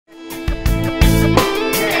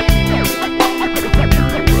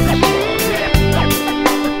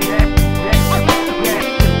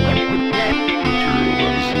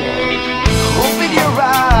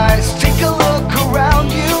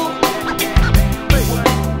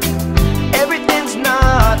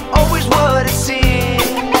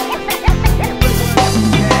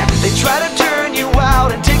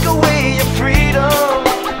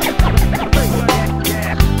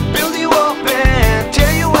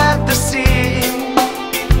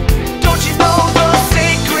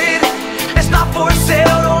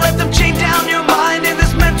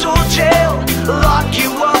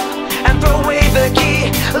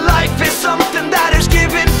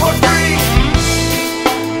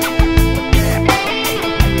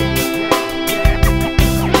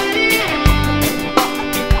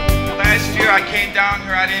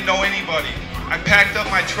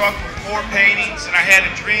had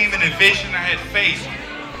a dream and a vision, I had faith.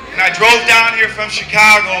 And I drove down here from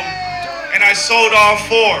Chicago and I sold all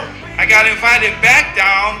 4. I got invited back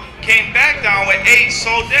down, came back down with 8,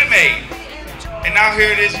 sold them 8. And now here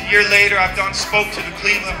it is a year later, I've spoke to the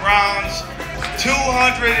Cleveland Browns.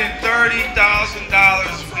 $230,000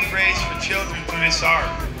 we raised for children through this art.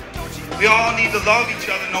 We all need to love each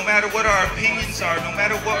other no matter what our opinions are, no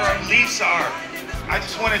matter what our beliefs are. I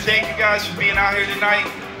just want to thank you guys for being out here tonight.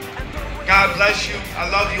 God bless you. I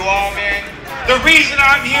love you all, man. The reason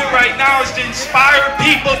I'm here right now is to inspire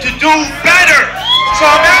people to do better. So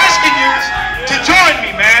I'm asking you to join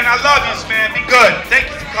me, man. I love you, man. Be good. Thank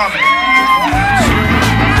you for coming.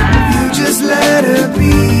 You just let her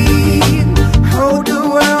be. Hold the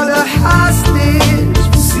world a hostage.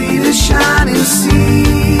 See the shining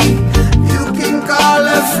sea. You can call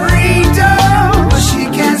her freedom, but she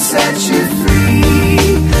can't set you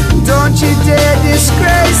free. Don't you dare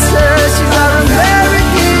disgrace her. She's our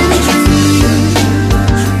American dream.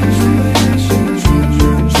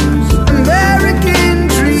 American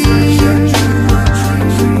dream.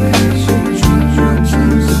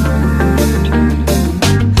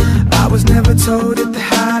 I was never told that the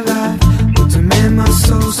high life would demand my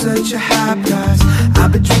soul such a high price.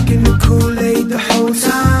 I've been drinking the Kool-Aid the whole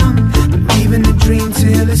time, believing the dream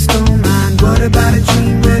till it's no mine. What about a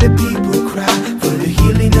dream where the people cry for the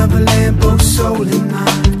healing of a land, both soul and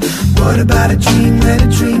mind? What about a dream where the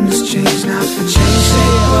dream has changed, not for change, say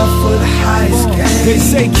up for the highest gain? They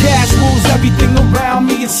say cash rules everything around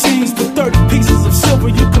me, it seems. For 30 pieces of silver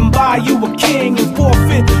you can buy you a king, and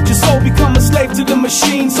forfeit your soul, become a slave to the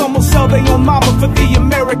machines. Almost sell their own mama for the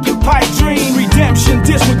American pipe dream. Redemption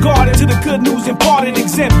disregarded to the good news imparted,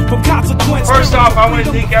 exempt from consequence. First off, I want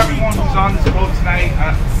to thank everyone who's on this boat tonight.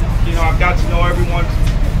 I've got to know everyone.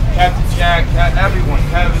 Captain Jack, everyone,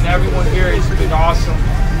 Kevin, everyone here. It's been awesome.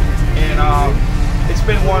 And it's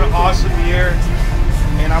been one awesome year.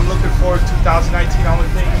 And I'm looking forward to 2019. I want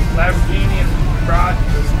to thank Lamborghini and Rod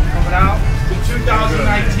coming out. To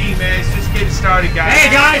 2019, man. It's just getting started, guys. Hey,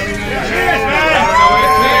 guys. Cheers, man.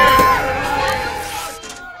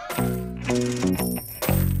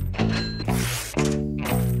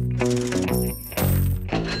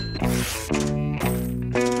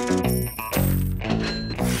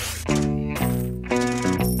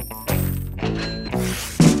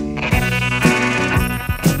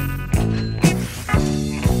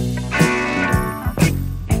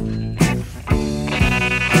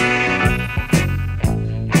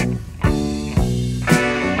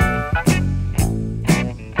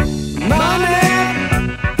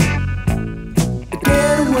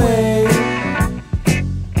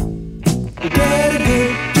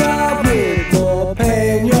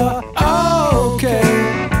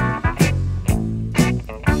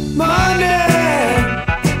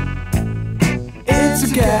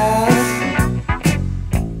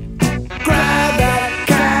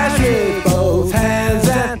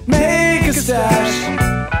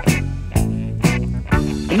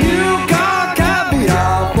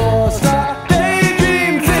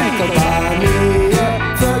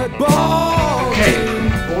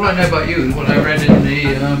 I know about you, what I read in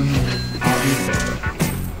the art newspaper.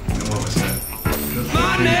 And what was that?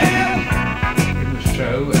 It was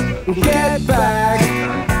show. Get back.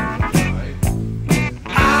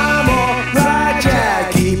 I'm alright,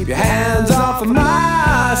 Jack. Keep your hands off of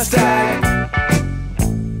my stack.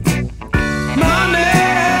 Money,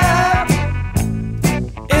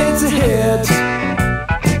 it's a hit.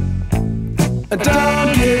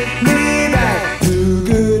 Don't get me back to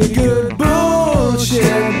good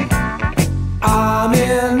bullshit. I'm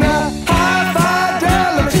in the high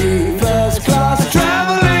fidelity first class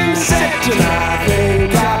traveling section. I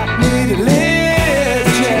think I need a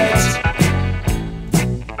lift jet.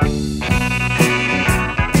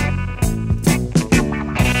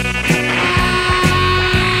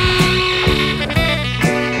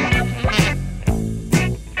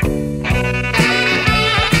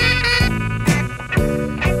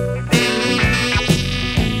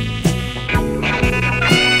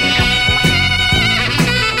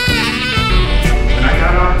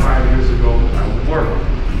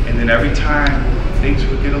 Every time things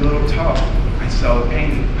would get a little tough, I'd sell a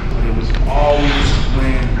painting. But it was always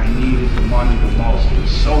when I needed the money the most. It was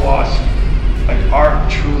so awesome. Like, art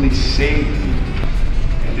truly saved me.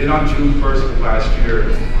 And then on June 1st of last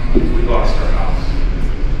year, we lost our house.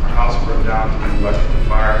 Our house burned down during the electrical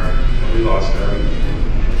fire, and we lost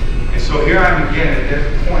everything. And so here I am again at that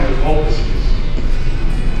point of hopelessness.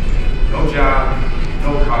 No job,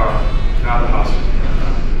 no car, now the house was burned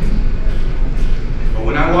down. But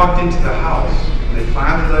when I walked into the house, and they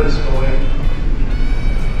finally let us go in,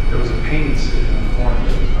 there was a painting sitting in the corner.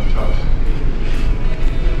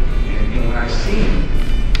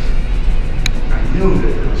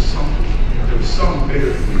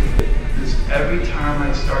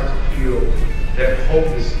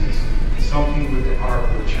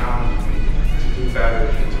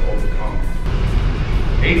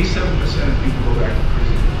 87% of people go back to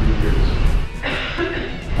prison for 3 years.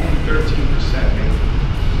 Only 13% make it.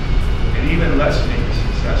 And even less make it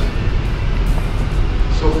successful.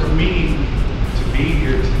 So for me to be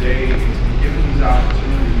here today and to be given these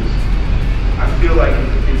opportunities, I feel like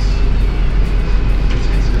it's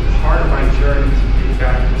a part of my journey to get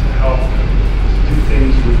back to help, to do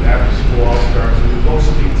things with After School All-Stars, and to go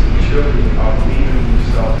speak to children about believing in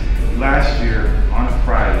themselves. Last year, on a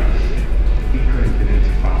Friday,